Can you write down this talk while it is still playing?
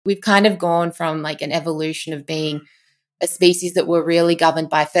we've kind of gone from like an evolution of being a species that were really governed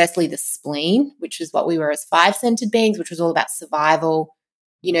by firstly the spleen, which was what we were as five-centered beings, which was all about survival,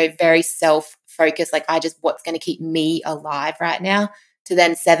 very self-focused, like what's going to keep me alive right now, to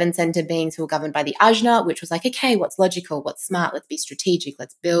then seven-centered beings who were governed by the ajna, which was like, okay, what's logical, what's smart, let's be strategic,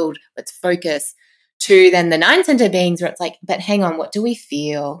 let's build, let's focus, to then the nine-centered beings where it's like, but hang on, what do we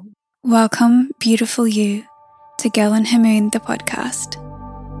feel? Welcome, beautiful you, to Girl and Her Moon, the podcast.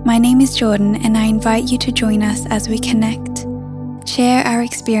 My name is Jordan, and I invite you to join us as we connect, share our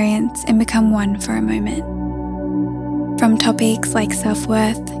experience, and become one for a moment. From topics like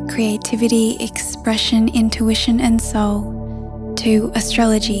self-worth, creativity, expression, intuition, and soul, to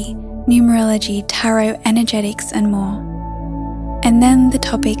astrology, numerology, tarot, energetics, and more. And then the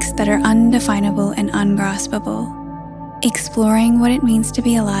topics that are undefinable and ungraspable, exploring what it means to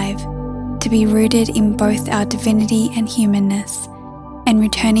be alive, to be rooted in both our divinity and humanness, and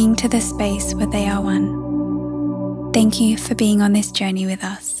returning to the space where they are one. Thank you for being on this journey with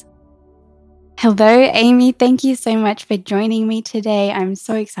us. Hello, Amy. Thank you so much for joining me today. I'm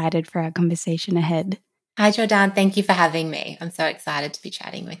so excited for our conversation ahead. Hi, Jordan. Thank you for having me. I'm so excited to be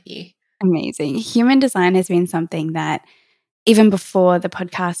chatting with you. Amazing. Human design has been something that, even before the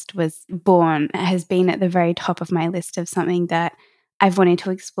podcast was born, has been at the very top of my list of something that I've wanted to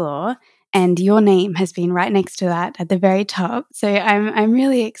explore. And your name has been right next to that at the very top. So I'm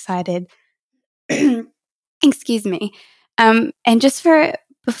really excited. Excuse me. And just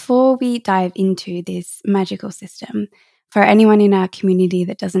before we dive into this magical system, for anyone in our community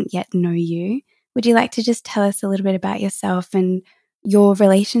that doesn't yet know you, would you like to just tell us a little bit about yourself and your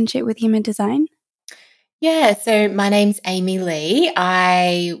relationship with human design? Yeah, so my name's Amy Lee.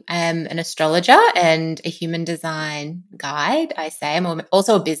 I am an astrologer and a human design guide, I say. I'm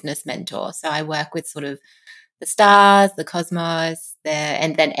also a business mentor. So I work with sort of the stars, the cosmos,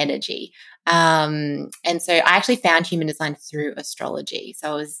 and then energy. And so I actually found human design through astrology.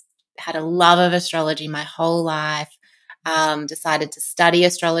 So I had a love of astrology my whole life, decided to study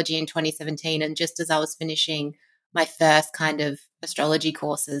astrology in 2017. And just as I was finishing my first kind of astrology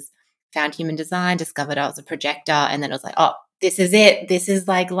courses, found human design, discovered I was a projector, and then I was like, oh, this is it. This is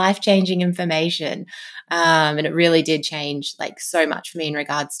like life-changing information. And it really did change like so much for me in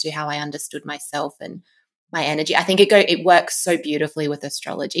regards to how I understood myself and my energy. I think it works so beautifully with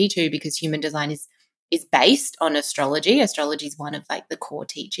astrology too, because human design is based on astrology. Astrology is one of like the core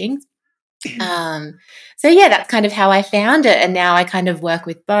teachings. So yeah, that's kind of how I found it. And now I kind of work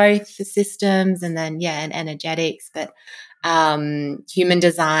with both the systems and then, and energetics, but human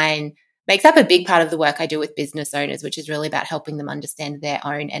design makes up a big part of the work I do with business owners, which is really about helping them understand their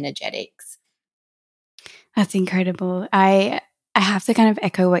own energetics. That's incredible. I have to kind of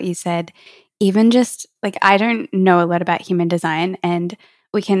echo what you said. Even just like, I don't know a lot about human design, and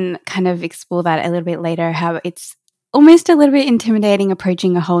we can kind of explore that a little bit later, how it's almost a little bit intimidating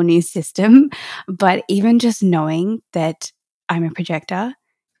approaching a whole new system. But even just knowing that I'm a projector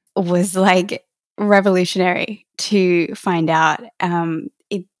was like revolutionary to find out.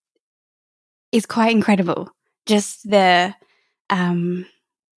 It is quite incredible. Just I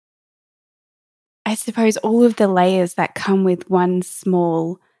suppose all of the layers that come with one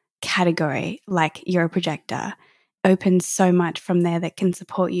small category, like you're a projector, opens so much from there that can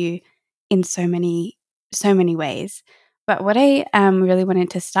support you in so many ways. But what I really wanted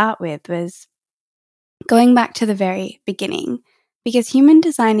to start with was going back to the very beginning, because human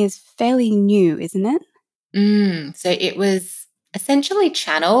design is fairly new, isn't it? So it was essentially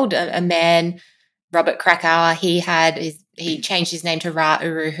channeled. A man, Robert Krakauer, he changed his name to Ra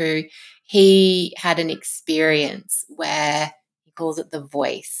Uru Hu. He had an experience where he calls it the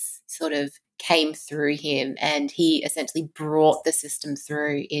voice sort of came through him, and he essentially brought the system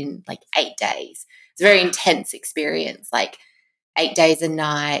through in like 8 days. It's a very intense experience, like 8 days and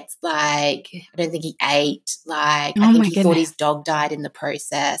nights. Like, I don't think he ate. Like, I think he thought his dog died in the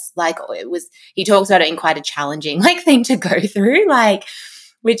process. Like, he talks about it in quite a challenging like thing to go through, like,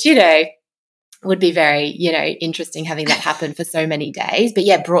 which, would be very, interesting having that happen for so many days. But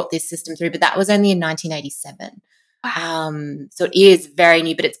yeah, brought this system through. But that was only in 1987. Wow. So it is very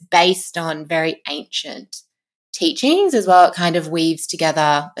new, but it's based on very ancient teachings as well. It kind of weaves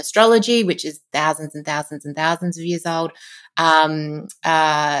together astrology, which is thousands and thousands and thousands of years old,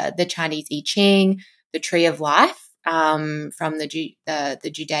 the Chinese I Ching, the Tree of Life from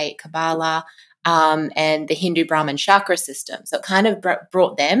the Judaic Kabbalah, and the Hindu Brahman chakra system. So it kind of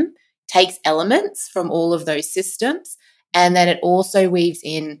brought them, takes elements from all of those systems, and then it also weaves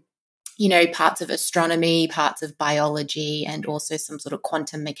in, parts of astronomy, parts of biology, and also some sort of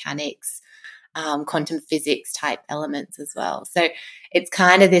quantum mechanics, quantum physics type elements as well. So it's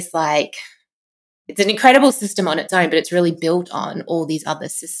kind of this like, it's an incredible system on its own, but it's really built on all these other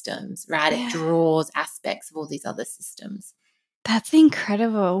systems, right? Yeah. It draws aspects of all these other systems. That's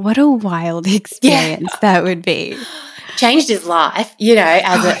incredible. What a wild experience that would be. Changed his life,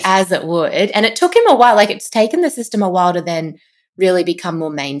 as it would. And it took him a while. Like, it's taken the system a while to then really become more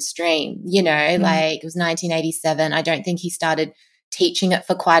mainstream, like it was 1987. I don't think he started teaching it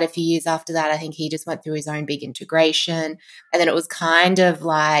for quite a few years after that. I think he just went through his own big integration. And then it was kind of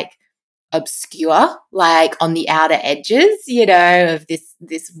like obscure, like on the outer edges, of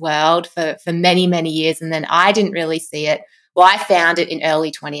this world for many, many years. And then I didn't really see it. Well, I found it in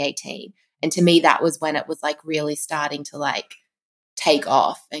early 2018. And to me, that was when it was like really starting to like take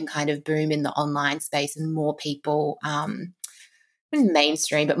off and kind of boom in the online space, and more people,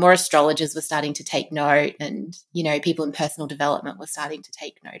 mainstream, but more astrologers were starting to take note, and, people in personal development were starting to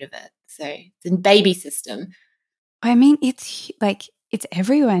take note of it. So it's a baby system. I mean, it's like, it's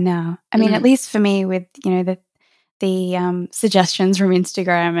everywhere now. I mean, at least for me with, the suggestions from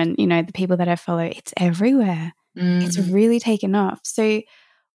Instagram and, the people that I follow, it's everywhere. It's really taken off. So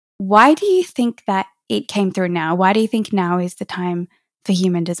why do you think that it came through now? Why do you think now is the time for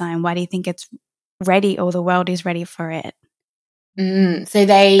human design? Why do you think it's ready, or the world is ready for it? So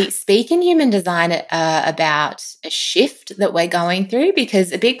they speak in human design about a shift that we're going through,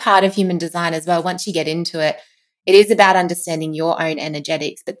 because a big part of human design as well, once you get into it, it is about understanding your own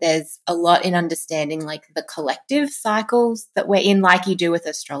energetics, but there's a lot in understanding like the collective cycles that we're in, like you do with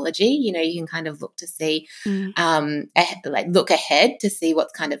astrology. You can kind of look to see, look ahead to see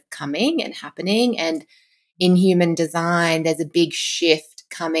what's kind of coming and happening. And in human design, there's a big shift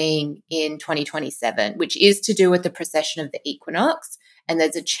coming in 2027, which is to do with the precession of the equinox. And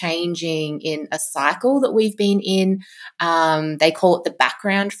there's a changing in a cycle that we've been in. They call it the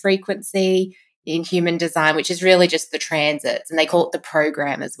background frequency in human design, which is really just the transits, and they call it the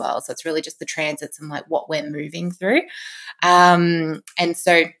program as well. So it's really just the transits and like what we're moving through. And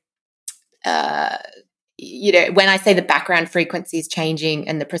so, when I say the background frequency is changing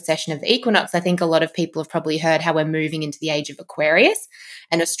and the precession of the equinox, I think a lot of people have probably heard how we're moving into the age of Aquarius,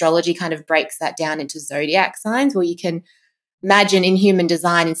 and astrology kind of breaks that down into zodiac signs, where you can imagine in human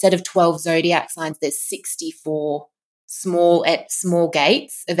design, instead of 12 zodiac signs, there's 64 small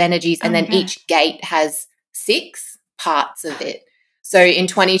gates of energies, and then each gate has 6 parts of it. So in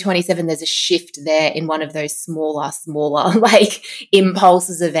 2027, there's a shift there in one of those smaller like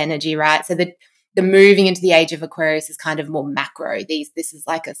impulses of energy, right? So the moving into the age of Aquarius is kind of more macro. This is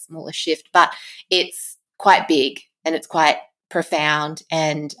like a smaller shift, but it's quite big and it's quite profound,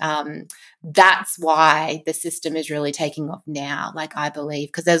 and that's why the system is really taking off now, like I believe,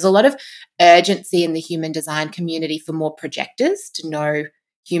 because there's a lot of urgency in the human design community for more projectors to know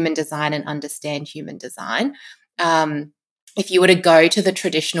human design and understand human design. If you were to go to the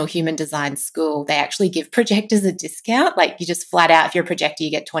traditional human design school, they actually give projectors a discount. Like, you just flat out, if you're a projector, you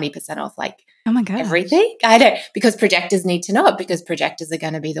get 20% off, like, oh my gosh, everything. I don't, because projectors need to know it, because projectors are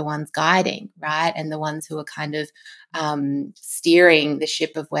going to be the ones guiding, right? And the ones who are kind of steering the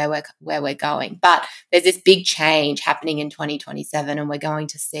ship of where we're going. But there's this big change happening in 2027, and we're going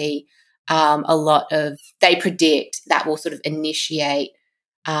to see a lot of, they predict that will sort of initiate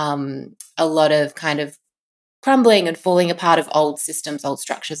a lot of kind of crumbling and falling apart of old systems, old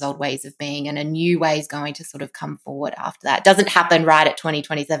structures, old ways of being, and a new way is going to sort of come forward after that. It doesn't happen right at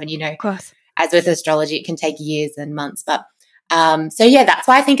 2027, Of course. As with astrology, it can take years and months. But so, yeah, that's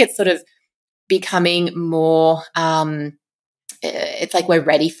why I think it's sort of becoming more it's like we're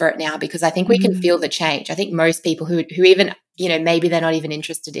ready for it now, because I think we can feel the change. I think most people who even, maybe they're not even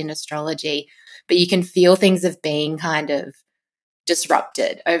interested in astrology, but you can feel things have been kind of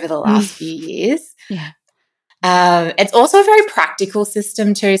disrupted over the last few years. Yeah. It's also a very practical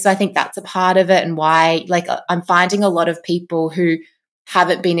system too. So I think that's a part of it, and why, like, I'm finding a lot of people who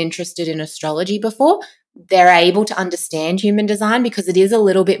haven't been interested in astrology before, they're able to understand human design, because it is a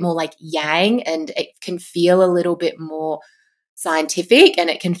little bit more like yang, and it can feel a little bit more scientific, and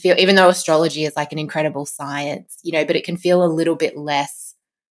it can feel, even though astrology is like an incredible science, but it can feel a little bit less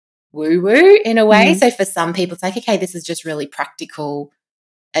woo-woo in a way. So for some people, it's like, okay, this is just really practical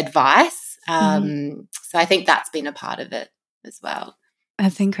advice. So I think that's been a part of it as well.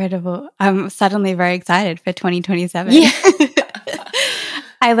 That's incredible. I'm suddenly very excited for 2027. Yeah.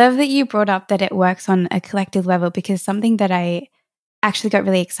 I love that you brought up that it works on a collective level, because something that I actually got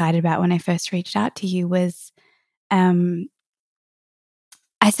really excited about when I first reached out to you was, I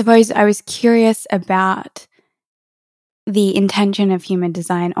suppose I was curious about the intention of human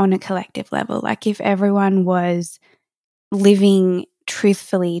design on a collective level. Like, if everyone was living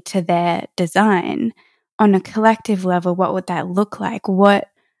truthfully to their design, on a collective level, what would that look like?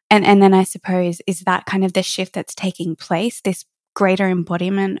 And then I suppose, is that kind of the shift that's taking place, this greater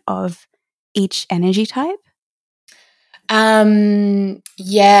embodiment of each energy type?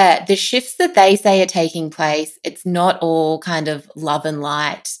 Yeah, the shifts that they say are taking place, it's not all kind of love and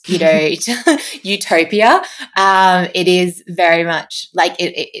light, utopia. It is very much like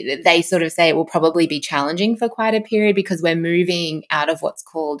they sort of say it will probably be challenging for quite a period, because we're moving out of what's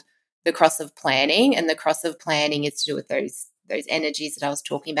called the cross of planning, and the cross of planning is to do with those energies that I was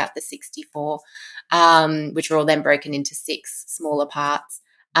talking about, the 64, which are all then broken into 6 smaller parts.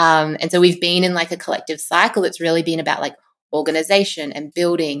 And so we've been in like a collective cycle that's really been about like organization and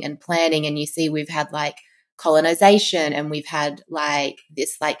building and planning. And you see, we've had like colonization, and we've had like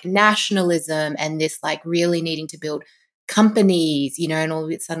this like nationalism, and this like really needing to build companies, and all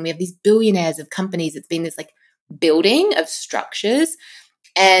of a sudden we have these billionaires of companies. It's been this like building of structures,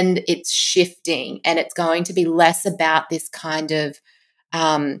 and it's shifting, and it's going to be less about this kind of,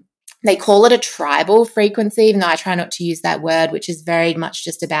 they call it a tribal frequency, even though I try not to use that word, which is very much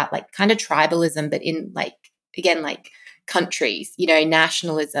just about like kind of tribalism, but in like, again, like countries,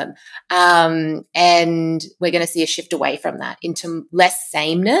 nationalism. And we're going to see a shift away from that into less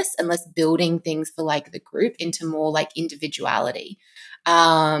sameness and less building things for like the group, into more like individuality,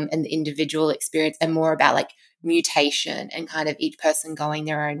 and the individual experience, and more about like mutation and kind of each person going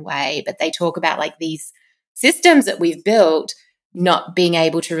their own way. But they talk about like these systems that we've built not being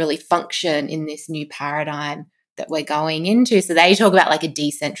able to really function in this new paradigm that we're going into. So they talk about like a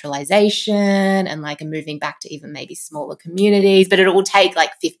decentralization and like a moving back to even maybe smaller communities, but it will take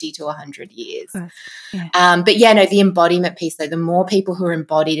like 50 to 100 years. Yeah. But yeah, no, the embodiment piece though, the more people who are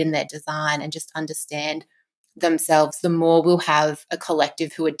embodied in their design and just understand themselves, the more we'll have a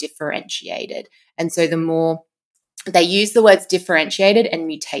collective who are differentiated. And so the more they use the words differentiated and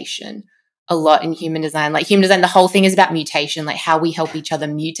mutation a lot in human design. Like human design, the whole thing is about mutation, like how we help each other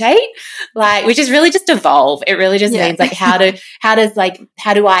mutate, like, which is really just evolve. It really just means like how do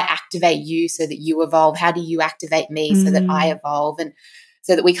I activate you so that you evolve? How do you activate me so that I evolve? And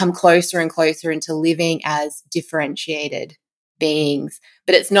so that we come closer and closer into living as differentiated beings.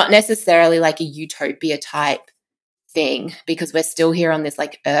 But it's not necessarily like a utopia type thing, because we're still here on this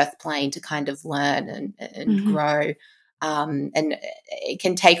like earth plane to kind of learn and grow. And it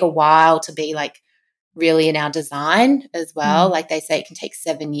can take a while to be like really in our design as well. Like they say, it can take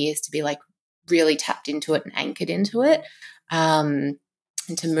 7 years to be like really tapped into it and anchored into it, and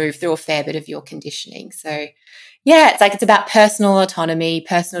to move through a fair bit of your conditioning. So yeah, it's about personal autonomy,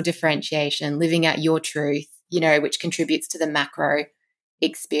 personal differentiation, living out your truth, which contributes to the macro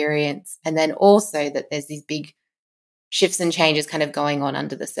experience. And then also that there's these big shifts and changes kind of going on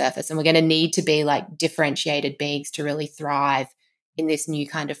under the surface. And we're going to need to be like differentiated beings to really thrive in this new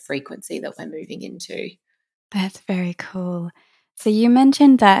kind of frequency that we're moving into. That's very cool. So you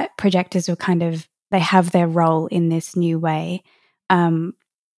mentioned that projectors will they have their role in this new way.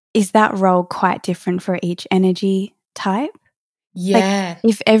 Is that role quite different for each energy type? Yeah.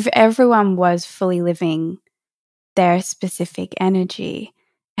 Like if everyone was fully living their specific energy,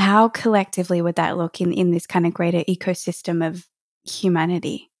 how collectively would that look in this kind of greater ecosystem of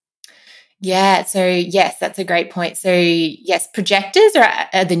humanity? Yeah. So yes, that's a great point. So yes, projectors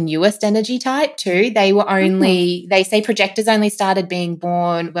are the newest energy type too. They were they say projectors only started being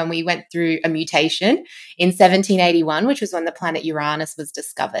born when we went through a mutation in 1781, which was when the planet Uranus was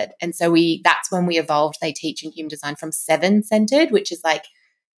discovered. And so that's when we evolved, they teach in human design, from 7-centered, which is like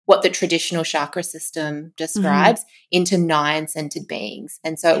what the traditional chakra system describes, into 9-centered beings.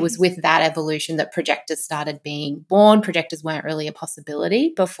 And so it was with that evolution that projectors started being born. Projectors weren't really a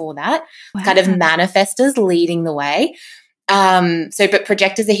possibility before that. Wow. Kind of manifestors leading the way. But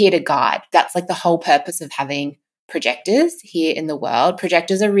projectors are here to guide. That's like the whole purpose of having projectors here in the world.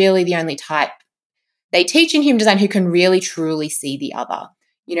 Projectors are really the only type they teach in human design who can really truly see the other,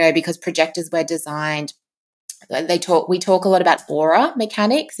 because projectors were designed. We talk a lot about aura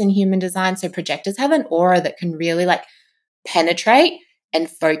mechanics in human design. So projectors have an aura that can really like penetrate and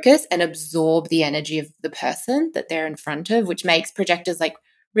focus and absorb the energy of the person that they're in front of, which makes projectors like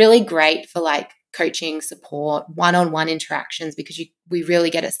really great for like coaching, support, one-on-one interactions, because we really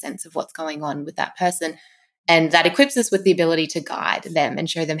get a sense of what's going on with that person. And that equips us with the ability to guide them and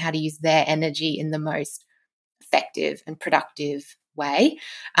show them how to use their energy in the most effective and productive way.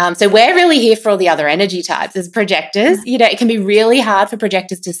 So we're really here for all the other energy types as projectors. It can be really hard for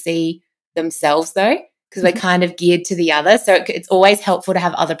projectors to see themselves though, because we're kind of geared to the other. So it's always helpful to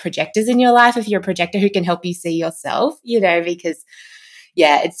have other projectors in your life if you're a projector who can help you see yourself, because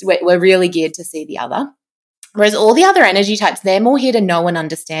we're really geared to see the other. Whereas all the other energy types, they're more here to know and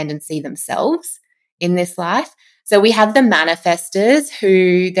understand and see themselves in this life. So we have the manifestors,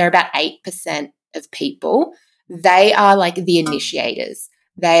 who they're about 8% of people. They are like the initiators.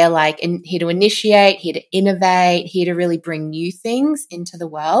 They are like here to initiate, here to innovate, here to really bring new things into the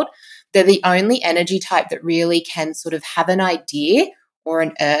world. They're the only energy type that really can sort of have an idea or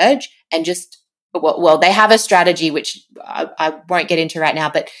an urge and just, well, they have a strategy, which I won't get into right now,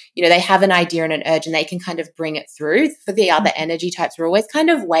 but, you know, they have an idea and an urge and they can kind of bring it through. For the other energy types, we're always kind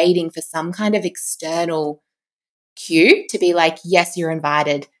of waiting for some kind of external cue to be like, yes, you're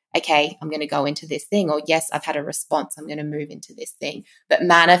invited. Okay, I'm going to go into this thing. Or yes, I've had a response. I'm going to move into this thing. But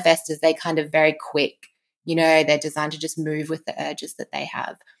manifestors, they kind of very quick, you know, they're designed to just move with the urges that they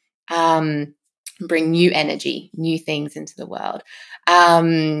have. Bring new energy, new things into the world.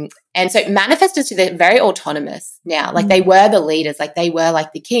 And so manifestors too, they're very autonomous now. Like they were the leaders, like they were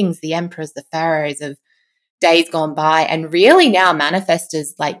like the kings, the emperors, the pharaohs of days gone by. And really now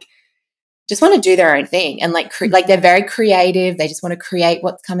manifestors like just want to do their own thing and like they're very creative. They just want to create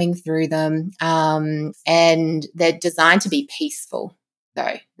what's coming through them. And they're designed to be peaceful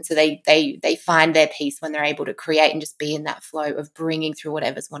though. And so they find their peace when they're able to create and just be in that flow of bringing through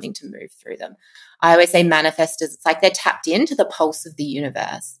whatever's wanting to move through them. I always say manifestors, it's like they're tapped into the pulse of the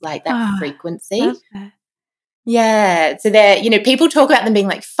universe, like that frequency. Yeah. So they're, you know, people talk about them being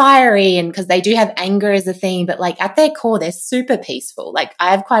like fiery and because they do have anger as a theme, but like at their core, they're super peaceful. Like I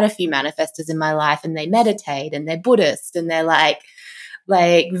have quite a few manifestors in my life and they meditate and they're Buddhist and they're like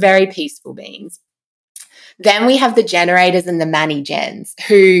very peaceful beings. Then we have the generators and the Mani-Gens,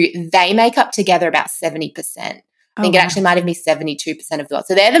 who they make up together about 70%. I think it actually might even be 72% of the world.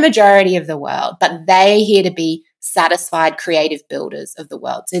 So they're the majority of the world, but they're here to be satisfied creative builders of the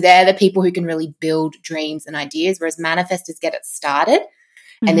world. So they're the people who can really build dreams and ideas, whereas manifestors get it started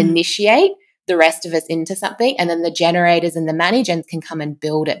and initiate the rest of us into something. And then the generators and the Mani-Gens can come and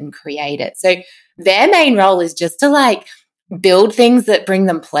build it and create it. So their main role is just to like build things that bring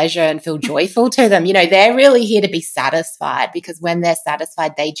them pleasure and feel joyful to them. You know, they're really here to be satisfied because when they're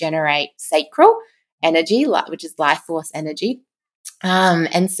satisfied, they generate sacral energy, which is life force energy.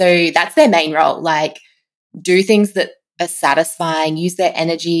 And so that's their main role, like do things that are satisfying, use their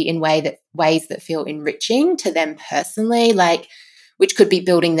energy in ways that feel enriching to them personally, like which could be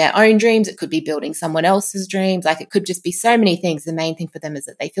building their own dreams. It could be building someone else's dreams. Like it could just be so many things. The main thing for them is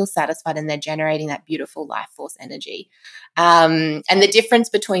that they feel satisfied and they're generating that beautiful life force energy. And the difference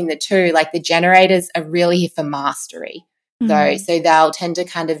between the two, like the generators are really here for mastery though. So they'll tend to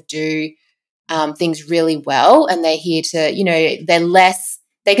kind of do things really well and they're here to, you know,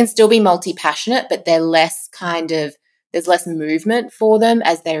 they can still be multi-passionate, but they're less kind of, there's less movement for them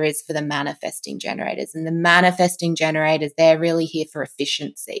as there is for the manifesting generators. And the manifesting generators, they're really here for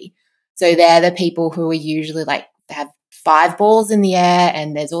efficiency. So they're the people who are usually like have 5 balls in the air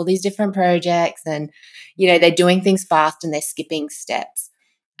and there's all these different projects and, you know, they're doing things fast and they're skipping steps.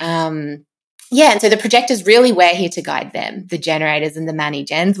 And so the projectors, really we're here to guide them, the generators and the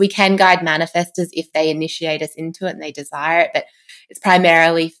Mani-Gens. We can guide manifestors if they initiate us into it and they desire it, but it's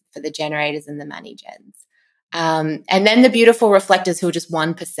primarily for the generators and the Mani-Gens. And then the beautiful reflectors, who are just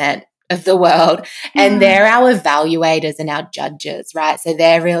 1% of the world, and they're our evaluators and our judges, right? So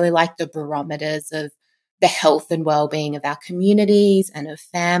they're really like the barometers of the health and well-being of our communities and of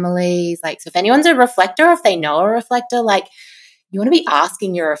families. Like, so if anyone's a reflector, or if they know a reflector, like you want to be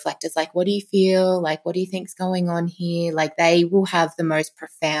asking your reflectors, like, what do you feel? Like, what do you think's going on here? Like they will have the most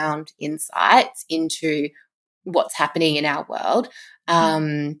profound insights into what's happening in our world.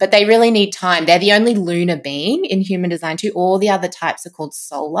 But they really need time. They're the only lunar being in human design too. All the other types are called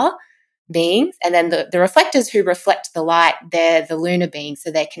solar beings. And then the reflectors who reflect the light, they're the lunar beings.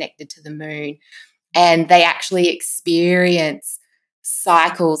 So they're connected to the moon and they actually experience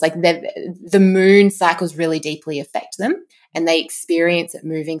cycles. Like the moon cycles really deeply affect them and they experience it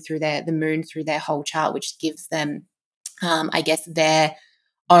moving through the moon through their whole chart, which gives them, I guess, their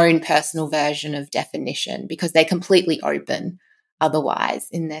own personal version of definition because they're completely open otherwise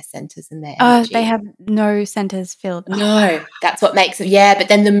in their centers and their energy. They have no centers filled. No, that's what makes it. Yeah, but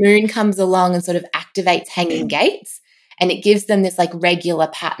then the moon comes along and sort of activates hanging gates and it gives them this like regular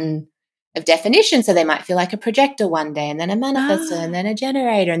pattern of definition. So they might feel like a projector one day and then a manifestor and then a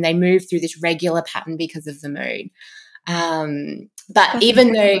generator and they move through this regular pattern because of the moon. But that's even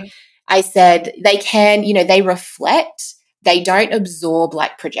incredible. Though I said they can, you know, they reflect, they don't absorb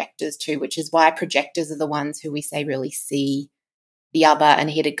like projectors too, which is why projectors are the ones who we say really see the other and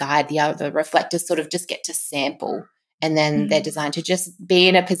here to guide the other. Reflectors sort of just get to sample and then they're designed to just be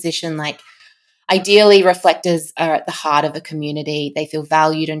in a position like, ideally, reflectors are at the heart of a community. They feel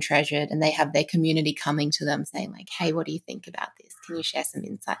valued and treasured, and they have their community coming to them saying like, hey, what do you think about this? Can you share some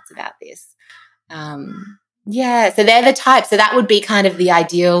insights about this? So they're the types. So that would be kind of the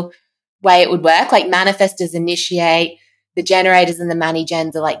ideal way it would work. Like manifestors initiate, the generators and the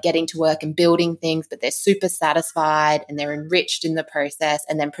Mani-gens are like getting to work and building things, but they're super satisfied and they're enriched in the process.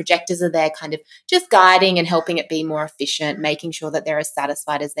 And then projectors are there kind of just guiding and helping it be more efficient, making sure that they're as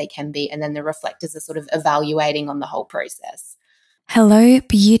satisfied as they can be. And then the reflectors are sort of evaluating on the whole process. Hello,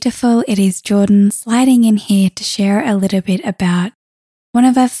 beautiful. It is Jordan sliding in here to share a little bit about one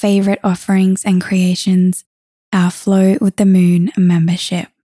of our favorite offerings and creations, our Flow with the Moon membership.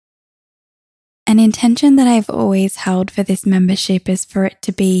 An intention that I've always held for this membership is for it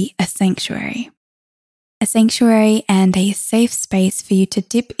to be a sanctuary and a safe space for you to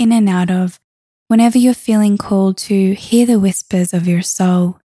dip in and out of whenever you're feeling called to hear the whispers of your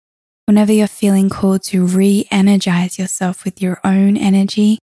soul, whenever you're feeling called to re-energize yourself with your own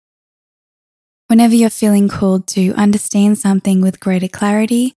energy, whenever you're feeling called to understand something with greater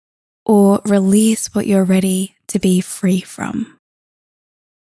clarity or release what you're ready to be free from.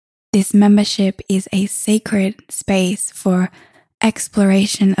 This membership is a sacred space for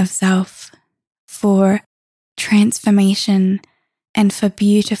exploration of self, for transformation, and for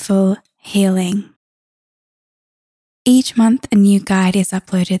beautiful healing. Each month, a new guide is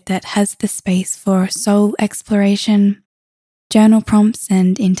uploaded that has the space for soul exploration, journal prompts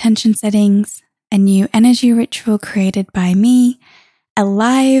and intention settings, a new energy ritual created by me, a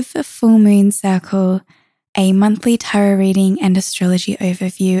live full moon circle, a monthly tarot reading and astrology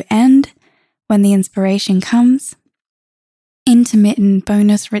overview, and, when the inspiration comes, intermittent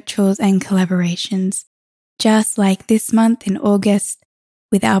bonus rituals and collaborations, just like this month in August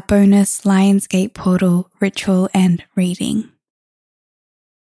with our bonus Lionsgate portal ritual and reading.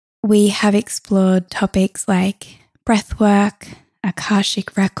 We have explored topics like breathwork,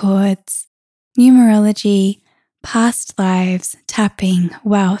 Akashic records, numerology, past lives, tapping,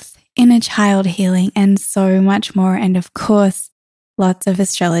 wealth, inner child healing, and so much more. And of course, lots of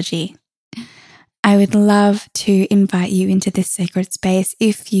astrology. I would love to invite you into this sacred space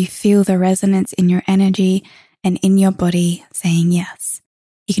if you feel the resonance in your energy and in your body saying yes.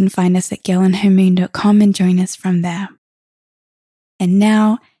 You can find us at girlandhermoon.com and join us from there. And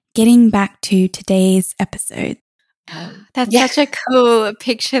now, getting back to today's episode. That's such a cool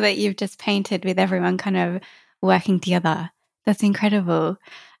picture that you've just painted with everyone kind of working together. That's incredible.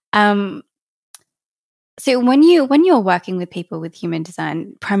 So when you're working with people with human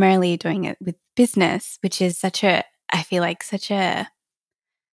design, primarily doing it with business, which is I feel like such a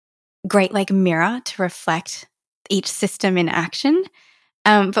great like mirror to reflect each system in action.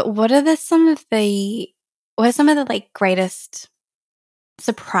 But what are some of the like greatest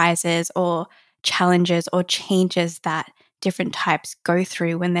surprises or challenges or changes that different types go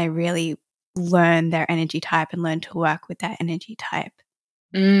through when they really learn their energy type and learn to work with that energy type?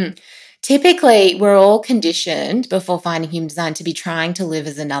 Typically, we're all conditioned before finding human design to be trying to live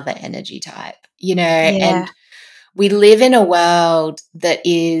as another energy type, and we live in a world that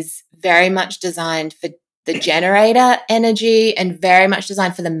is very much designed for the generator energy and very much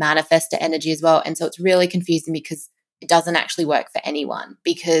designed for the manifestor energy as well. And so it's really confusing because it doesn't actually work for anyone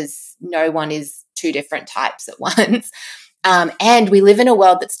because no one is two different types at once. And we live in a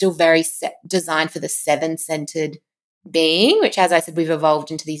world that's still very designed for the 7-centered being, which, as I said, we've evolved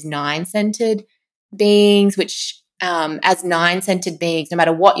into these 9-centered beings, which as 9-centered beings, no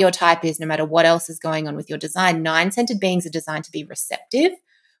matter what your type is, no matter what else is going on with your design, 9-centered beings are designed to be receptive,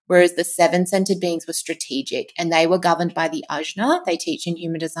 whereas the 7-centered beings were strategic and they were governed by the ajna they teach in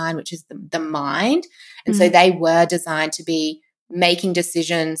human design, which is the mind. And so they were designed to be making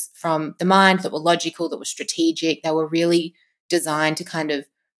decisions from the mind that were logical, that were strategic. They were really designed to kind of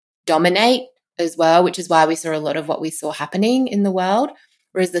dominate as well, which is why we saw a lot of what we saw happening in the world.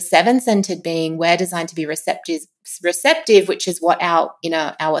 Whereas the 7-centered being, we're designed to be receptive, which is what our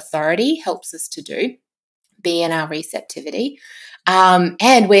authority helps us to do, be in our receptivity.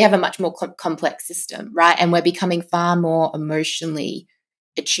 And we have a much more complex system, right? And we're becoming far more emotionally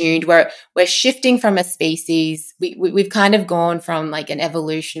attuned. We're shifting from a species. We've kind of gone from like an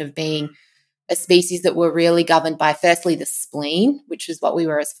evolution of being a species that were really governed by, firstly, the spleen, which is what we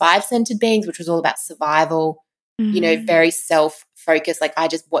were as 5-centered beings, which was all about survival, very self-focused, like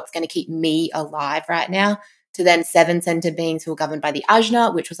what's going to keep me alive right now, to then 7-centered beings who were governed by the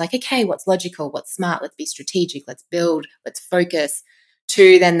ajna, which was like, okay, what's logical, what's smart, let's be strategic, let's build, let's focus,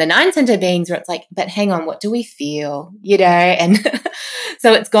 to then the 9 center beings where it's like, but hang on, what do we feel? And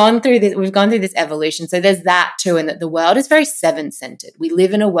so we've gone through this evolution. So there's that too, and that the world is very 7-centered. We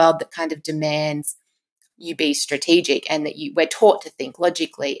live in a world that kind of demands you be strategic, and that we're taught to think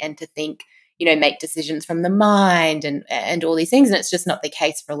logically and to think, make decisions from the mind and all these things. And it's just not the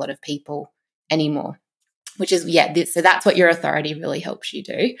case for a lot of people anymore, which is, so that's what your authority really helps you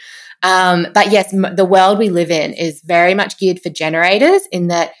do. But yes, the world we live in is very much geared for generators in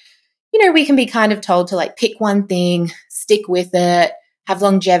that, we can be kind of told to like pick one thing, stick with it, have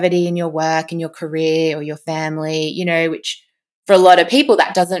longevity in your work and your career or your family, which for a lot of people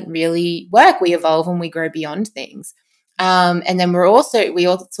that doesn't really work. We evolve and we grow beyond things. And then we also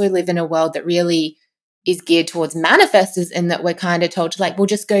live in a world that really is geared towards manifestors, in that we're kind of told to like, well,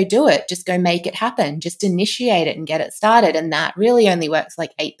 just go do it, just go make it happen, just initiate it and get it started. And that really only works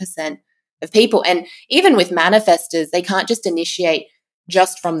like 8% of people. And even with manifestors, they can't just initiate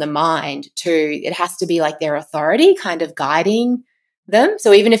just from the mind it has to be like their authority kind of guiding them.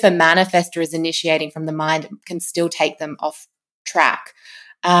 So even if a manifestor is initiating from the mind, it can still take them off track.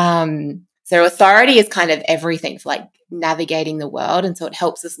 So authority is kind of everything for like navigating the world. And so it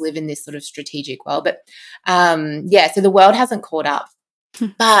helps us live in this sort of strategic world. But so the world hasn't caught up.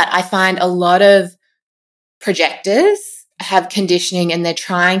 But I find a lot of projectors have conditioning and they're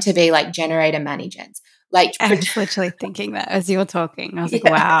trying to be like generator manigens. Like I was literally thinking that as you were talking. I was like,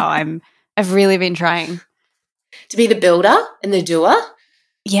 wow, I've really been trying to be the builder and the doer.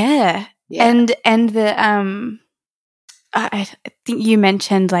 Yeah. And the I think you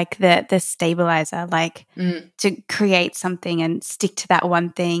mentioned like the stabilizer, like to create something and stick to that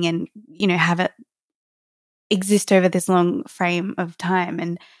one thing and, have it exist over this long frame of time.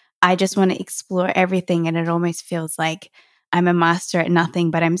 And I just want to explore everything. And it almost feels like I'm a master at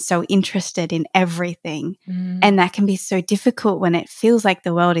nothing, but I'm so interested in everything. And that can be so difficult when it feels like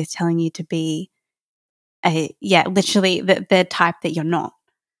the world is telling you to be literally the type that you're not.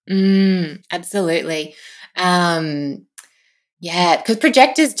 Absolutely. Because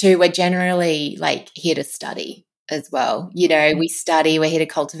projectors too, we're generally like here to study as well. We study, we're here to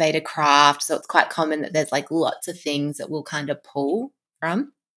cultivate a craft. So it's quite common that there's like lots of things that we'll kind of pull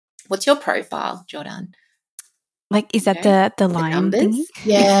from. What's your profile, Jordan? Like, is that the line numbers? thingy?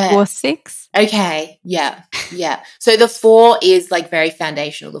 Yeah. 4, 6? Okay. Yeah. So the 4 is like very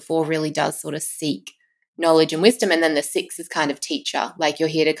foundational. The 4 really does sort of seek knowledge and wisdom. And then the 6 is kind of teacher. Like you're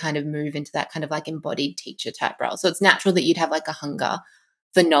here to kind of move into that kind of like embodied teacher type role. So it's natural that you'd have like a hunger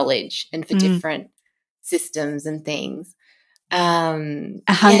for knowledge and for different systems and things. A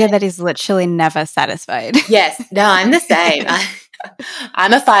hunger that is literally never satisfied. Yes. No, I'm the same.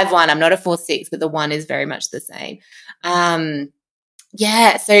 I'm a 5-1. I'm not a 4-6, but the 1 is very much the same.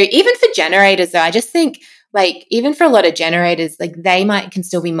 So even for generators though, I just think like even for a lot of generators, like they can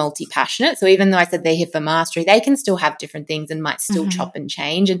still be multi-passionate. So even though I said they're here for mastery, they can still have different things and might still chop and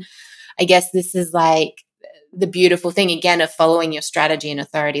change. And I guess this is like the beautiful thing again of following your strategy and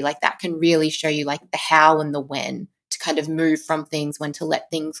authority. Like that can really show you like the how and the when to kind of move from things, when to let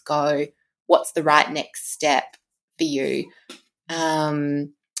things go, what's the right next step for you.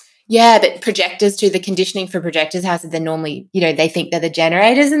 But projectors too, the conditioning for projectors, how they're normally, they think they're the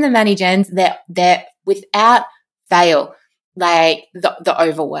generators and the manigens. They're without fail, like the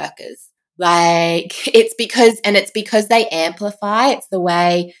overworkers. Like it's because they amplify. It's the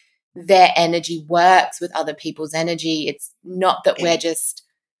way their energy works with other people's energy. It's not that we're just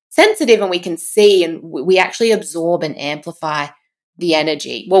sensitive and we can see, and we actually absorb and amplify the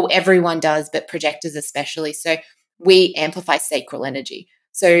energy. Well, everyone does, but projectors especially. So we amplify sacral energy.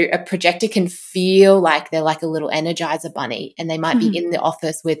 So a projector can feel like they're like a little energizer bunny, and they might be in the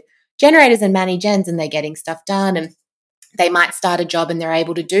office with generators and manigens and they're getting stuff done, and they might start a job and they're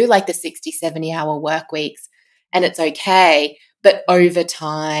able to do like the 60, 70-hour work weeks and it's okay. But over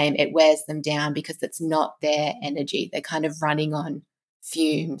time it wears them down because it's not their energy. They're kind of running on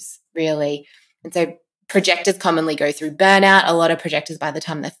fumes really. And so projectors commonly go through burnout. A lot of projectors, by the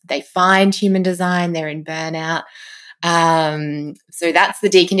time they find human design, they're in burnout. So that's the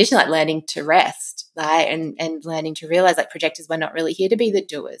decondition, like learning to rest, right? And learning to realize like projectors, we're not really here to be the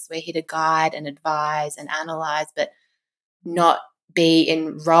doers. We're here to guide and advise and analyze, but not be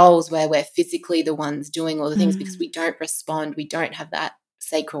in roles where we're physically the ones doing all the things because we don't respond. We don't have that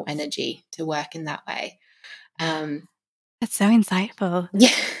sacral energy to work in that way. That's so insightful. Yeah.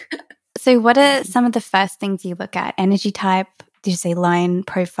 So what are some of the first things you look at? Energy type, did you say line,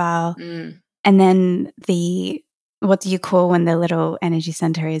 profile? And then what do you call when the little energy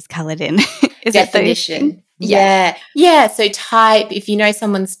center is colored in? Is definition? Yeah. Yeah. So type, if you know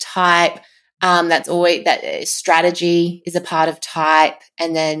someone's type, That's always that strategy is a part of type,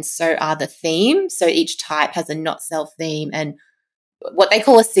 and then so are the themes. So each type has a not self theme and what they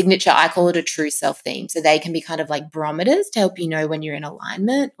call a signature. I call it a true self theme. So they can be kind of like barometers to help you know when you're in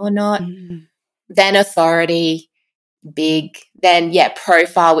alignment or not. Mm-hmm. Then authority, big. Then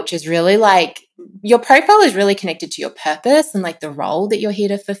profile, which is really like your profile is really connected to your purpose and like the role that you're here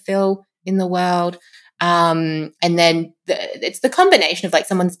to fulfill in the world. And then it's the combination of like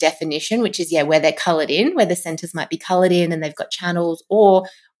someone's definition, which is where they're colored in, where the centers might be colored in and they've got channels,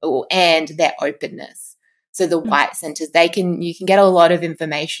 and their openness. So the white centers, you can get a lot of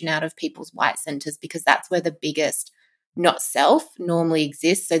information out of people's white centers because that's where the biggest not self normally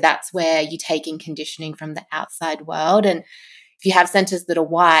exists. So that's where you take in conditioning from the outside world. And if you have centers that are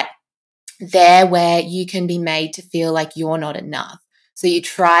white, they're where you can be made to feel like you're not enough. So you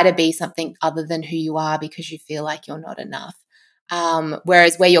try to be something other than who you are because you feel like you're not enough.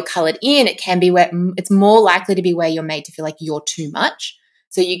 Whereas where you're colored in, it can be where it's more likely to be where you're made to feel like you're too much.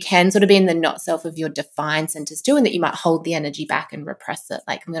 So you can sort of be in the not self of your defined centers too, and that you might hold the energy back and repress it.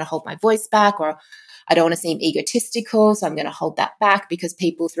 Like I'm going to hold my voice back, or I don't want to seem egotistical, so I'm going to hold that back because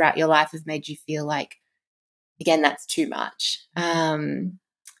people throughout your life have made you feel like, again, that's too much. So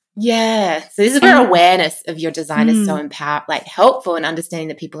this is where awareness of your design is so helpful in understanding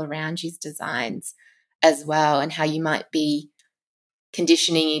the people around you's designs as well, and how you might be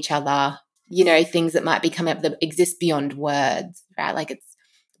conditioning each other, things that might be coming up that exist beyond words, right? Like it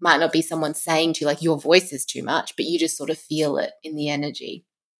might not be someone saying to you like your voice is too much, but you just sort of feel it in the energy.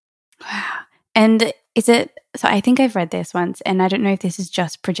 Wow. And so I think I've read this once, and I don't know if this is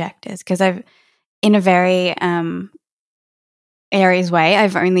just projectors, because I've, in a very Aries way,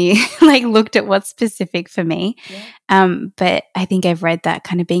 I've only like looked at what's specific for me. But I think I've read that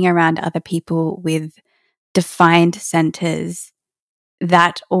kind of being around other people with defined centers,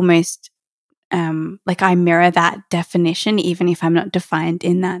 that almost like I mirror that definition even if I'm not defined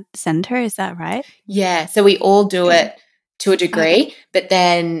in that center. Is that right? Yeah. So we all do it to a degree, but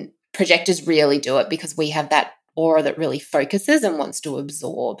then projectors really do it because we have that aura that really focuses and wants to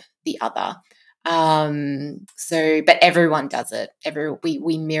absorb the other. But everyone does it.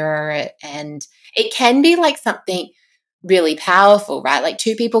 We mirror it, and it can be like something really powerful, right? Like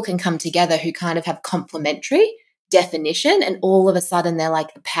two people can come together who kind of have complementary definition, and all of a sudden they're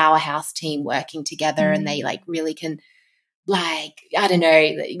like a powerhouse team working together, and they like really can, like, I don't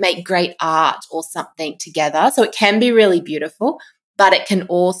know, make great art or something together. So it can be really beautiful, but it can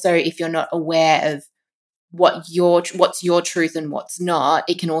also, if you're not aware of what's your truth and what's not,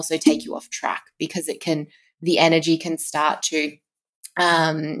 it can also take you off track because the energy can start to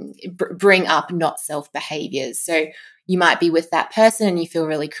bring up not self behaviors. So you might be with that person and you feel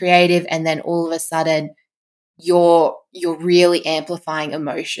really creative, and then all of a sudden you're really amplifying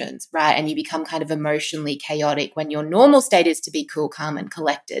emotions, right? And you become kind of emotionally chaotic when your normal state is to be cool, calm, and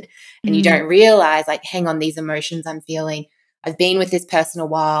collected. And you don't realize, like, hang on, these emotions I'm feeling, I've been with this person a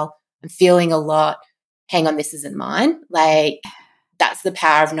while, I'm feeling a lot. Hang on, this isn't mine. Like, that's the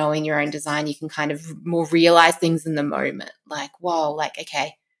power of knowing your own design. You can kind of more realize things in the moment. Like, whoa, like,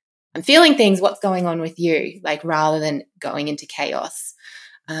 okay, I'm feeling things. What's going on with you? Like, rather than going into chaos.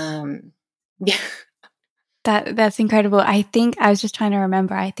 That's incredible. I think I was just trying to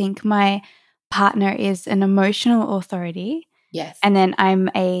remember. I think my partner is an emotional authority. Yes. And then I'm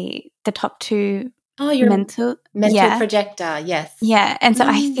the top two. Oh, you're mental projector. Yes. Yeah. And so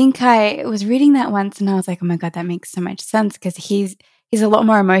I think I was reading that once and I was like, oh my God, that makes so much sense, because he's a lot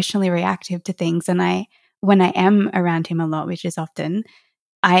more emotionally reactive to things. And when I am around him a lot, which is often,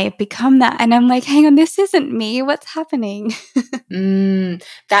 I become that. And I'm like, hang on, this isn't me. What's happening?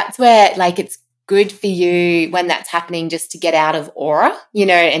 That's where, like, it's good for you when that's happening, just to get out of aura,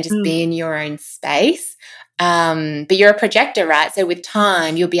 and just be in your own space. But you're a projector, right? So with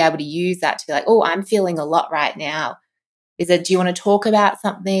time, you'll be able to use that to be like, oh, I'm feeling a lot right now. Do you want to talk about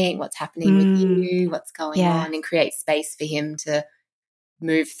something? What's happening with you? What's going on? And create space for him to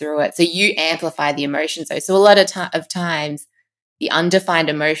move through it. So you amplify the emotion. So a lot of times, the undefined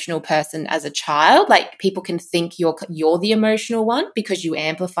emotional person as a child, like, people can think you're the emotional one because you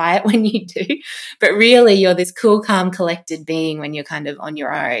amplify it when you do. But really, you're this cool, calm, collected being when you're kind of on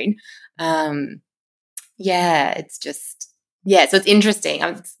your own. It's just, so it's interesting.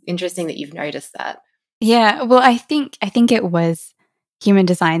 It's interesting that you've noticed that. Yeah, well, I think it was human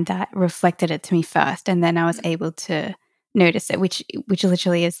design that reflected it to me first, and then I was able to notice it, which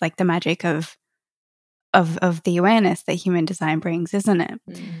literally is like the magic of the awareness that human design brings, isn't it?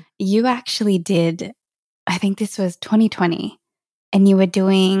 You actually did, I think this was 2020, and you were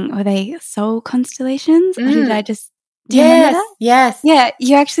doing, were they soul constellations? Or did I just Do you remember that? Yes. Yeah,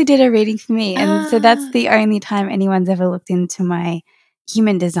 you actually did a reading for me. And so that's Ah. the only time anyone's ever looked into my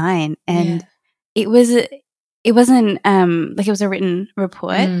human design. And Yeah. it wasn't like it was a written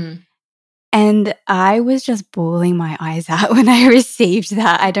report. Mm. And I was just bawling my eyes out when I received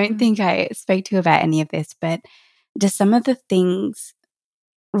that. I don't think I spoke to you about any of this, but just some of the things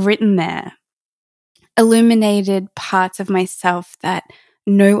written there illuminated parts of myself that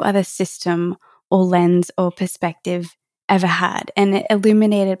no other system or lens or perspective ever had. And it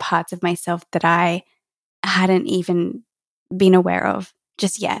illuminated parts of myself that I hadn't even been aware of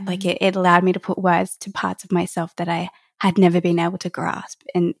just yet. Like it allowed me to put words to parts of myself that I had never been able to grasp.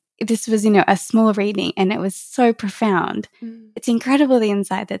 And this was, a small reading, and it was so profound. It's incredible the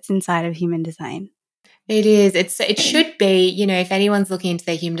insight that's inside of human design. It is. It should be, if anyone's looking into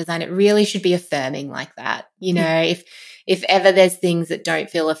their human design, it really should be affirming like that. If ever there's things that don't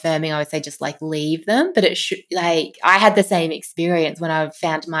feel affirming, I would say just like leave them. But it should, like, I had the same experience when I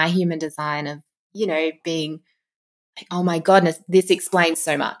found my human design of, being like, oh my goodness, this explains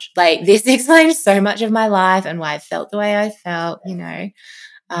so much. Like, this explains so much of my life and why I felt the way I felt,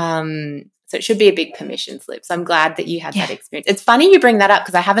 So it should be a big permission slip. So I'm glad that you had that experience. It's funny you bring that up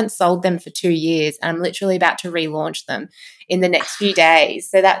because I haven't sold them for 2 years and I'm literally about to relaunch them in the next few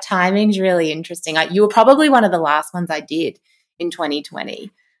days. So that timing's really interesting. You were probably one of the last ones I did in 2020.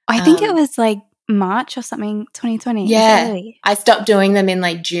 I think it was like March or something, 2020. Yeah. Early. I stopped doing them in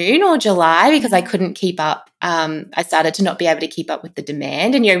like June or July because I couldn't keep up. I started to not be able to keep up with the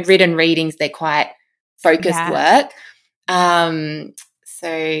demand. And written readings, they're quite focused work.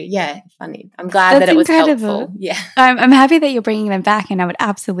 So yeah, funny. I'm glad that it was helpful. Yeah. I'm happy that you're bringing them back, and I would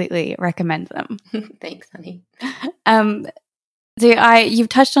absolutely recommend them. Thanks, honey. So you've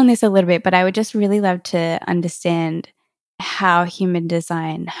touched on this a little bit, but I would just really love to understand how human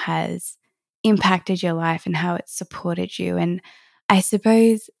design has impacted your life and how it's supported you. And I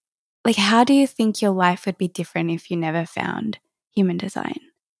suppose, like, how do you think your life would be different if you never found human design,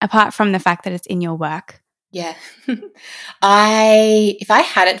 apart from the fact that it's in your work? Yeah. If I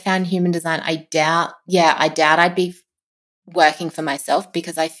hadn't found human design, I doubt I'd be working for myself,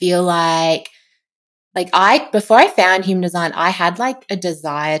 because I feel like before I found human design, I had like a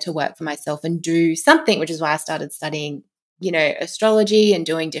desire to work for myself and do something, which is why I started studying, astrology and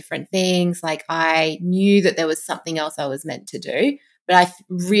doing different things. Like, I knew that there was something else I was meant to do, but I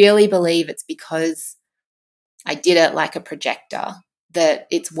really believe it's because I did it like a projector that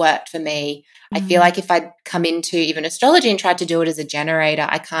it's worked for me. I feel like if I'd come into even astrology and tried to do it as a generator,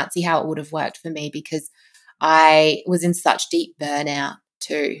 I can't see how it would have worked for me, because I was in such deep burnout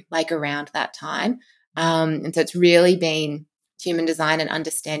too, like around that time. And so it's really been human design and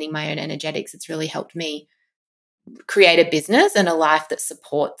understanding my own energetics. It's really helped me create a business and a life that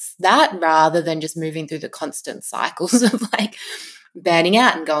supports that, rather than just moving through the constant cycles of like burning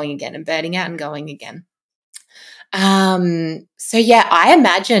out and going again and burning out and going again. So yeah, I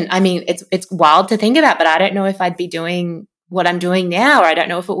imagine, it's wild to think about, but I don't know if I'd be doing what I'm doing now, or I don't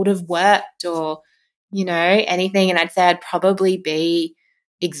know if it would have worked, or, anything. And I'd say I'd probably be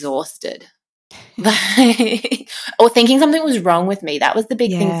exhausted. Or thinking something was wrong with me. That was the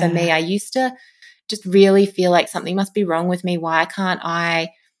big thing for me. I used to just really feel like something must be wrong with me. Why can't I,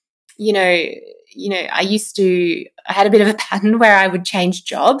 I had a bit of a pattern where I would change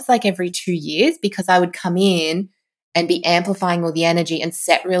jobs like every 2 years, because I would come in and be amplifying all the energy and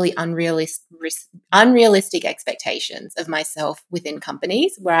set really unrealistic expectations of myself within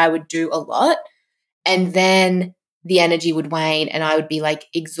companies, where I would do a lot, and then the energy would wane and I would be like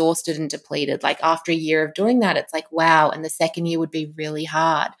exhausted and depleted. Like, after a year of doing that, it's like, wow. And the second year would be really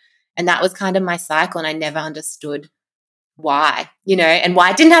hard. And that was kind of my cycle. And I never understood why, and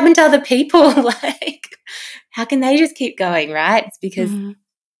why it didn't happen to other people. Like, how can they just keep going, right? It's because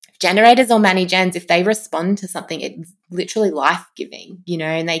generators or mani-gens, if they respond to something, it's literally life-giving,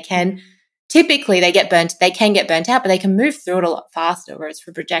 and they can typically they can get burnt out, but they can move through it a lot faster. Whereas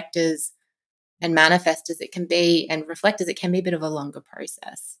for projectors and manifestors, it can be, and reflectors, it can be a bit of a longer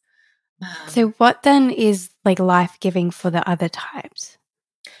process. So what then is like life-giving for the other types?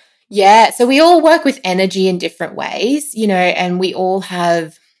 Yeah, so we all work with energy in different ways, and we all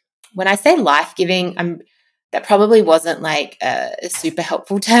have, when I say life-giving, that probably wasn't like a super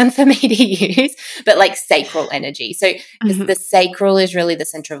helpful term for me to use, but like sacral energy. So the sacral is really the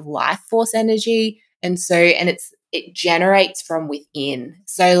center of life force energy. And it generates from within.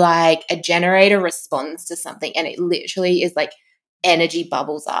 So like a generator responds to something and it literally is like energy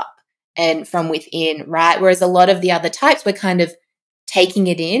bubbles up and from within, right? Whereas a lot of the other types, we're kind of taking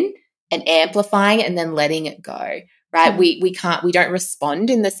it in and amplifying it and then letting it go, right? We don't respond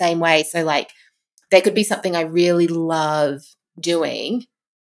in the same way. So like, there could be something I really love doing,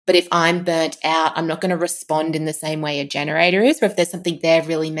 but if I'm burnt out, I'm not going to respond in the same way a generator is. Or if there's something they're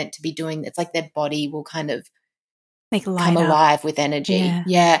really meant to be doing, it's like their body will kind of Like come alive with energy.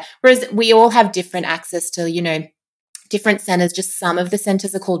 Yeah. Whereas we all have different access to, different centers. Just some of the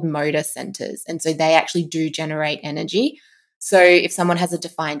centers are called motor centers. And so they actually do generate energy. So if someone has a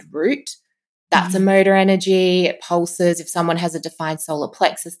defined root, that's a motor energy. It pulses. If someone has a defined solar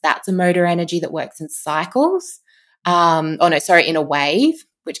plexus, that's a motor energy that works in cycles. In a wave,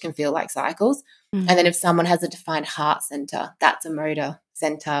 which can feel like cycles. And then if someone has a defined heart center, that's a motor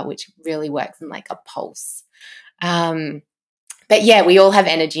center, which really works in like a pulse. But yeah, we all have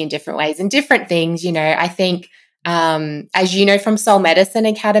energy in different ways and different things. I think, as you know, from Soul Medicine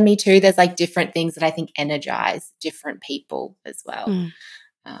Academy too, there's like different things that I think energize different people as well.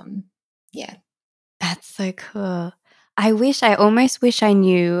 Yeah. That's so cool. I almost wish I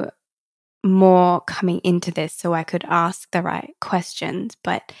knew more coming into this so I could ask the right questions.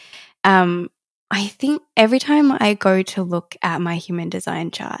 But I think every time I go to look at my human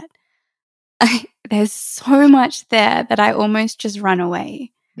design chart, there's so much there that I almost just run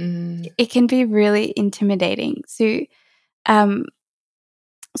away. It can be really intimidating. So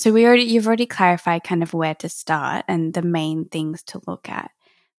you've already clarified kind of where to start and the main things to look at.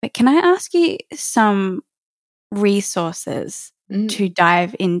 But can I ask you some resources to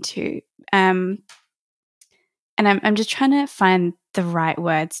dive into? And I'm just trying to find the right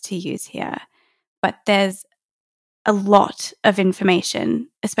words to use here. But there's a lot of information,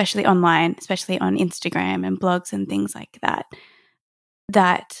 especially online, especially on Instagram and blogs and things like that,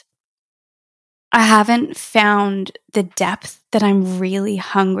 that I haven't found the depth that I'm really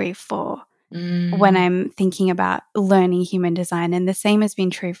hungry for when I'm thinking about learning human design. And the same has been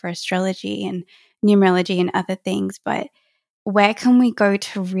true for astrology and numerology and other things. But where can we go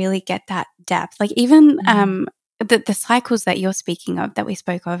to really get that depth? Like even the cycles that you're speaking of, that we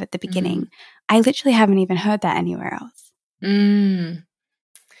spoke of at the beginning, I literally haven't even heard that anywhere else.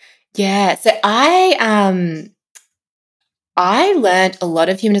 Yeah. So I learned a lot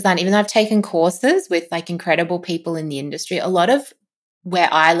of human design, even though I've taken courses with like incredible people in the industry. A lot of where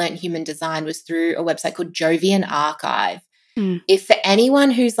I learned human design was through a website called Jovian Archive. If for anyone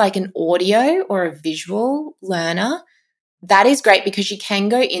who's like an audio or a visual learner, that is great because you can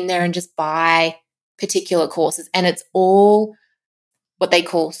go in there and just buy particular courses, and it's all what they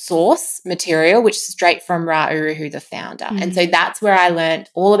call source material, which is straight from Ra Uru Hu, the founder. And so that's where I learned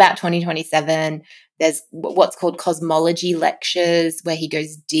all about 2027. There's what's called cosmology lectures where he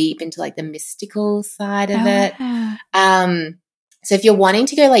goes deep into like the mystical side of it. So if you're wanting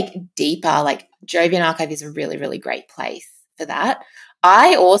to go like deeper, like Jovian Archive is a really, really great place for that.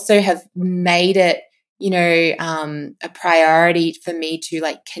 I also have made it, a priority for me to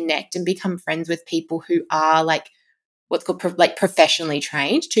like connect and become friends with people who are like what's called professionally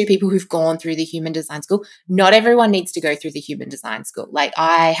trained, to people who've gone through the human design school. Not everyone needs to go through the human design school. Like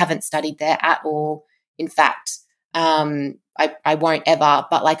I haven't studied there at all. In fact, I won't ever,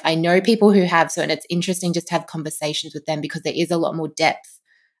 but like I know people who have, and it's interesting just to have conversations with them because there is a lot more depth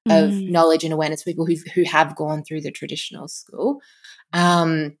of knowledge and awareness for people who have gone through the traditional school.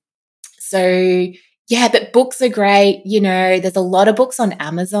 But books are great. There's a lot of books on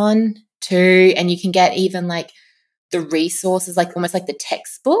Amazon too, and you can get even like the resources, like almost like the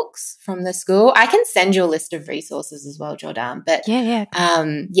textbooks from the school. I can send you a list of resources as well, Jordan. But but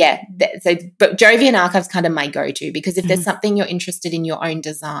Jovian Archive's kind of my go-to because if there's something you're interested in your own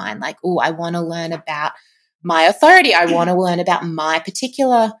design, like, I want to learn about my authority, I want to learn about my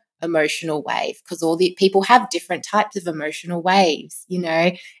particular emotional wave, because all the people have different types of emotional waves.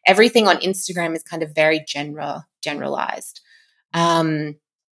 Everything on Instagram is kind of very generalized. And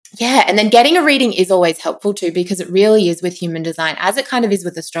then getting a reading is always helpful too, because it really is with human design, as it kind of is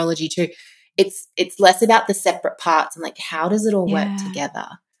with astrology too. It's less about the separate parts and like how does it all work together.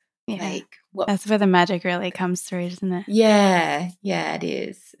 That's where the magic really comes through, isn't it? Yeah, it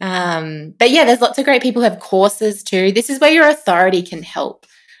is. But yeah, there's lots of great people who have courses too. This is where your authority can help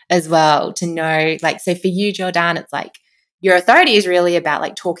as well, to know, like, so for you, Jordan, it's like your authority is really about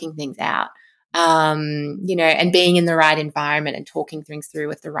like talking things out. And being in the right environment and talking things through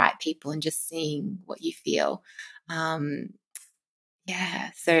with the right people and just seeing what you feel. But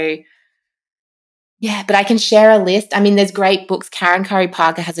I can share a list. I mean, there's great books. Karen Curry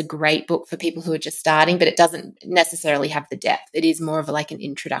Parker has a great book for people who are just starting, but it doesn't necessarily have the depth. It is more of like an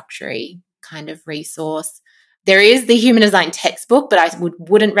introductory kind of resource. There is the human design textbook, but I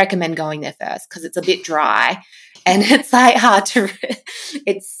wouldn't recommend going there first because it's a bit dry and it's like hard to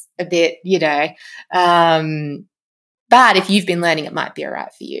it's a bit, but if you've been learning, it might be all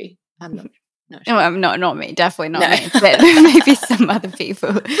right for you. I'm Not Oh, sure. not me, definitely not No. me, but maybe some other people.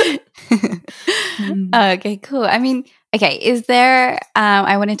 Mm. Okay, cool. I mean, okay, is there,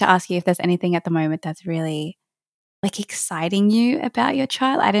 I wanted to ask you if there's anything at the moment that's really like exciting you about your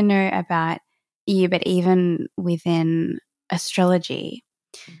child. I don't know about you, but even within astrology,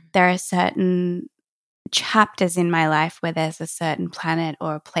 there are certain chapters in my life where there's a certain planet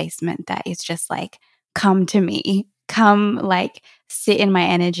or a placement that is just like, come to me, come like sit in my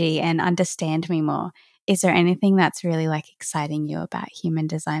energy and understand me more. Is there anything that's really like exciting you about human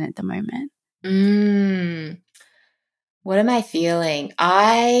design at the moment? What am I feeling?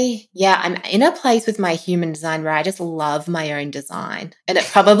 I'm in a place with my human design where I just love my own design. And it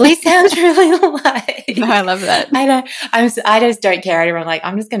probably sounds really like, No, I love that. I know. I just don't care anymore.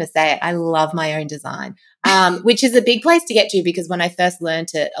 I'm just going to say it. I love my own design, which is a big place to get to because when I first learned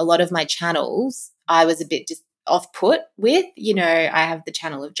it, a lot of my channels, I was a bit just off put with, I have the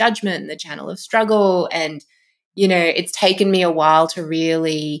channel of judgment and the channel of struggle. And, it's taken me a while to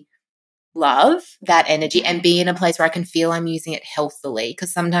really love that energy and be in a place where I can feel I'm using it healthily.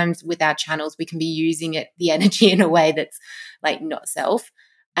 Because sometimes with our channels, we can be using the energy in a way that's like not self.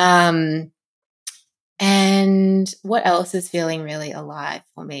 And what else is feeling really alive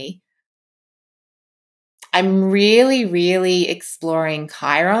for me? I'm really, really exploring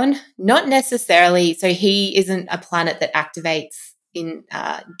Chiron, not necessarily. So he isn't a planet that activates in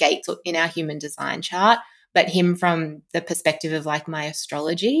gates in our human design chart, but him from the perspective of like my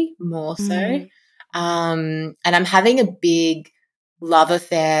astrology more so. And I'm having a big love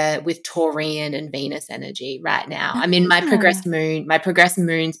affair with Taurian and Venus energy right now. I'm in my progressed moon. My progressed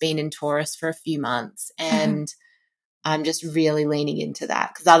moon's been in Taurus for a few months and I'm just really leaning into that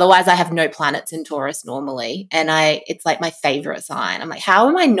because otherwise I have no planets in Taurus normally. And it's like my favorite sign. I'm like, how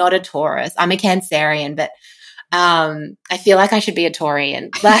am I not a Taurus? I'm a Cancerian, but I feel like I should be a Taurian.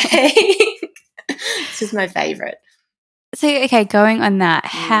 Like, it's just my favorite. So, okay, going on that,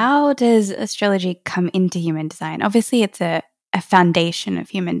 how does astrology come into human design? Obviously, it's a foundation of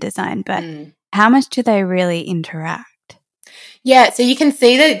human design, but how much do they really interact? Yeah, so you can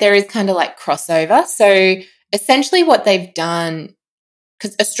see that there is kind of like crossover. So essentially what they've done,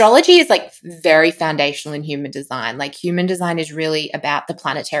 because astrology is like very foundational in human design. Like human design is really about the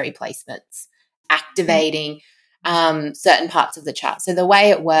planetary placements, activating certain parts of the chart. So the way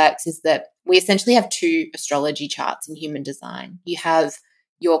it works is that we essentially have two astrology charts in human design. You have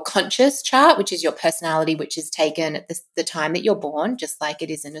your conscious chart, which is your personality, which is taken at the time that you're born, just like it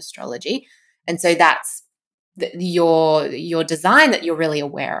is in astrology. And so that's your design that you're really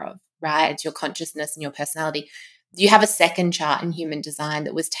aware of, right? It's your consciousness and your personality. You have a second chart in human design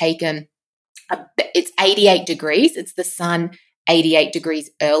that was taken, it's 88 degrees. It's the sun 88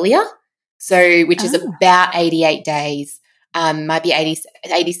 degrees earlier. So, which is about 88 days, might be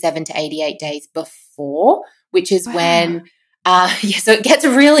 87 to 88 days before, which is when, so it gets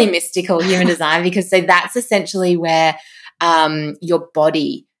really mystical, human design, because so that's essentially where your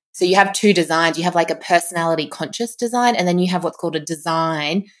body, so you have two designs. You have like a personality conscious design, and then you have what's called a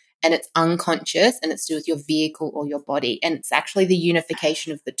design, and it's unconscious, and it's to do with your vehicle or your body. And it's actually the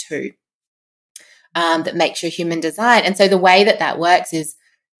unification of the two that makes your human design. And so the way that works is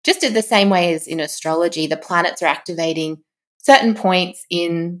just the same way as in astrology, the planets are activating certain points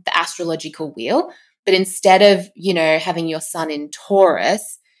in the astrological wheel. But instead of, having your sun in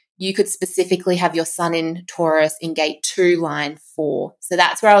Taurus, you could specifically have your sun in Taurus in gate 2, line 4. So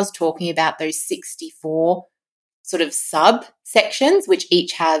that's where I was talking about those 64 sort of subsections, which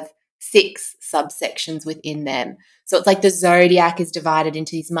each have 6 subsections within them. So it's like the zodiac is divided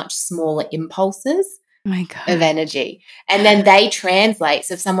into these much smaller impulses of energy. And then they translate.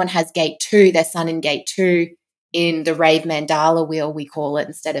 So if someone has gate 2, their sun in gate 2 in the Rave Mandala wheel, we call it,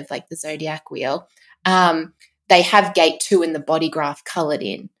 instead of like the zodiac wheel, they have gate 2 in the body graph colored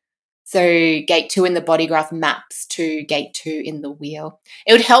in. So gate 2 in the body graph maps to gate 2 in the wheel.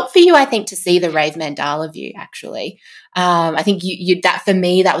 It would help for you, I think, to see the Rave Mandala view, actually. I think you that for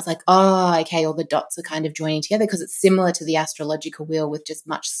me, that was like, oh, okay, all the dots are kind of joining together because it's similar to the astrological wheel with just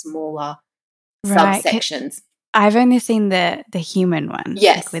much smaller subsections. I've only seen the human one,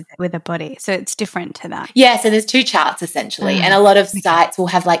 yes, like with a body. So it's different to that. Yeah, so there's 2 charts essentially. And a lot of sites will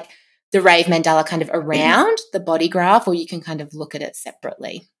have like the Rave Mandala kind of around the body graph, or you can kind of look at it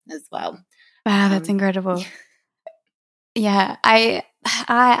separately as well. Wow, that's incredible. Yeah, I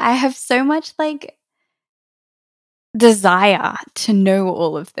have so much like desire to know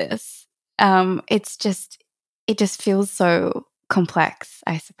all of this. It just feels so complex,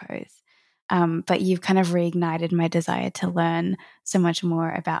 I suppose. But you've kind of reignited my desire to learn so much more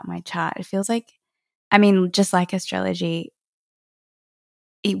about my chart. It feels like, I mean, just like astrology,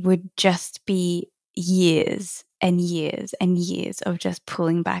 it would just be years and years and years of just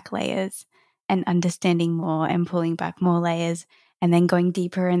pulling back layers and understanding more and pulling back more layers and then going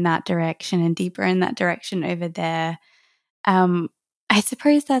deeper in that direction and deeper in that direction over there. I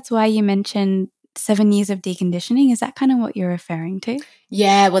suppose that's why you mentioned 7 years of deconditioning. Is that kind of what you're referring to?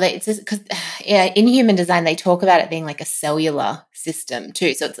 Yeah, well, it's because in human design, they talk about it being like a cellular system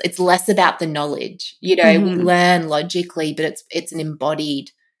too. So it's less about the knowledge. We learn logically, but it's an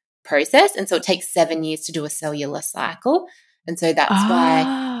embodied process. And so it takes 7 years to do a cellular cycle. And so that's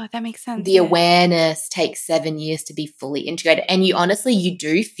why that makes sense. The awareness takes 7 years to be fully integrated. And you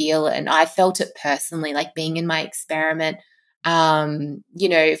do feel it. And I felt it personally, like being in my experiment, for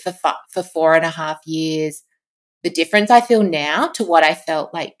 4.5 years. The difference I feel now to what I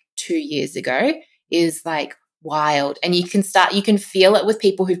felt like 2 years ago is like wild. And you can feel it with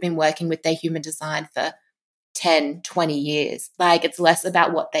people who've been working with their human design for 10, 20 years. Like it's less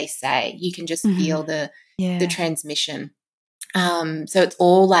about what they say. You can just feel the transmission. So it's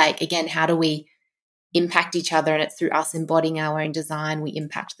all like, again, how do we impact each other? And it's through us embodying our own design, we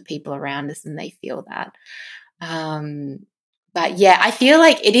impact the people around us and they feel that. But yeah, I feel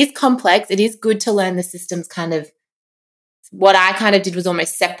like it is complex. It is good to learn the systems kind of. What I kind of did was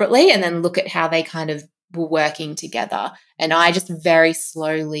almost separately and then look at how they kind of were working together. And I just very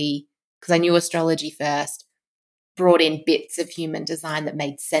slowly, because I knew astrology first, brought in bits of human design that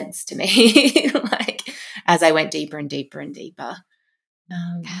made sense to me, like as I went deeper and deeper and deeper.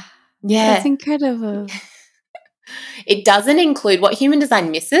 That's incredible. It doesn't include what human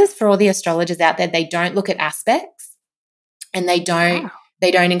design misses for all the astrologers out there. They don't look at aspects and they don't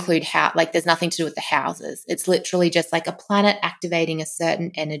include how, like there's nothing to do with the houses. It's literally just like a planet activating a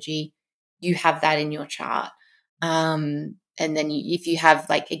certain energy. You have that in your chart. And then if you have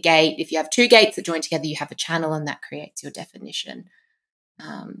like a gate, if you have two gates that join together, you have a channel and that creates your definition.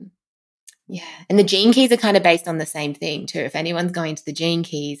 And the gene keys are kind of based on the same thing too. If anyone's going to the gene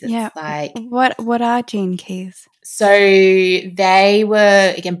keys, it's like... What are gene keys? So they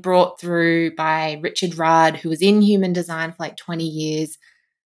were, again, brought through by Richard Rudd, who was in human design for like 20 years.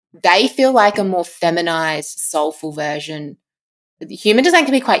 They feel like a more feminized, soulful version. Human design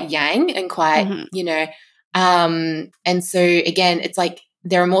can be quite yang and quite, and so again, it's like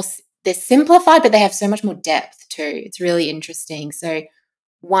they're simplified, but they have so much more depth too. It's really interesting. So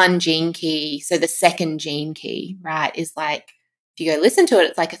one gene key, so the second gene key, right, is like, if you go listen to it,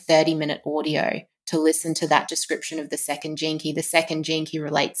 it's like a 30-minute audio to listen to that description of the second gene key. The second gene key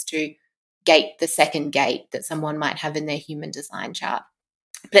relates to the second gate that someone might have in their human design chart.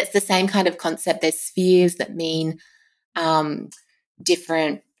 But it's the same kind of concept. There's spheres that mean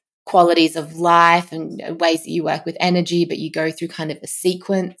different qualities of life and ways that you work with energy, but you go through kind of a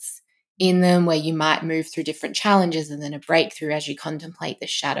sequence in them where you might move through different challenges and then a breakthrough as you contemplate the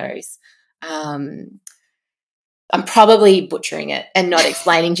shadows. I'm probably butchering it and not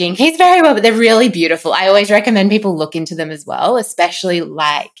explaining gene keys very well, but they're really beautiful. I always recommend people look into them as well, especially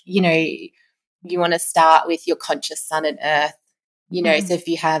like, you want to start with your conscious sun and earth. So if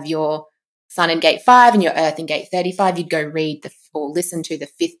you have your sun in gate 5 and your earth in gate 35, you'd go read or listen to the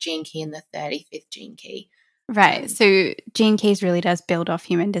 5th gene key and the 35th gene key. Right. So gene keys really does build off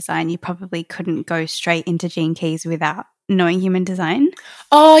human design. You probably couldn't go straight into gene keys without knowing human design.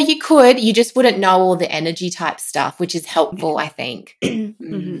 Oh, you could. You just wouldn't know all the energy type stuff, which is helpful, I think.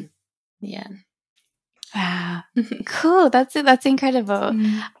 Yeah. Wow. Cool. That's incredible.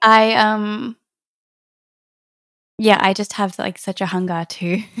 I just have like such a hunger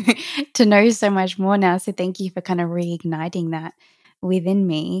to to know so much more now. So thank you for kind of reigniting that within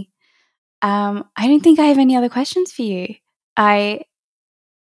me. I don't think I have any other questions for you. I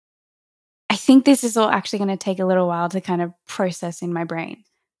think this is all actually going to take a little while to kind of process in my brain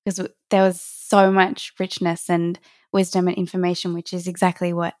because there was so much richness and wisdom and information, which is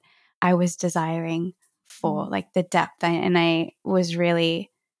exactly what I was desiring for, like the depth. And I really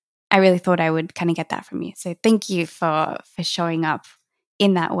thought I would kind of get that from you. So thank you for showing up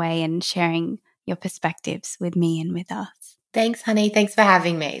in that way and sharing your perspectives with me and with us. Thanks, honey. Thanks for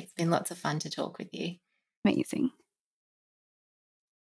having me. It's been lots of fun to talk with you. Amazing.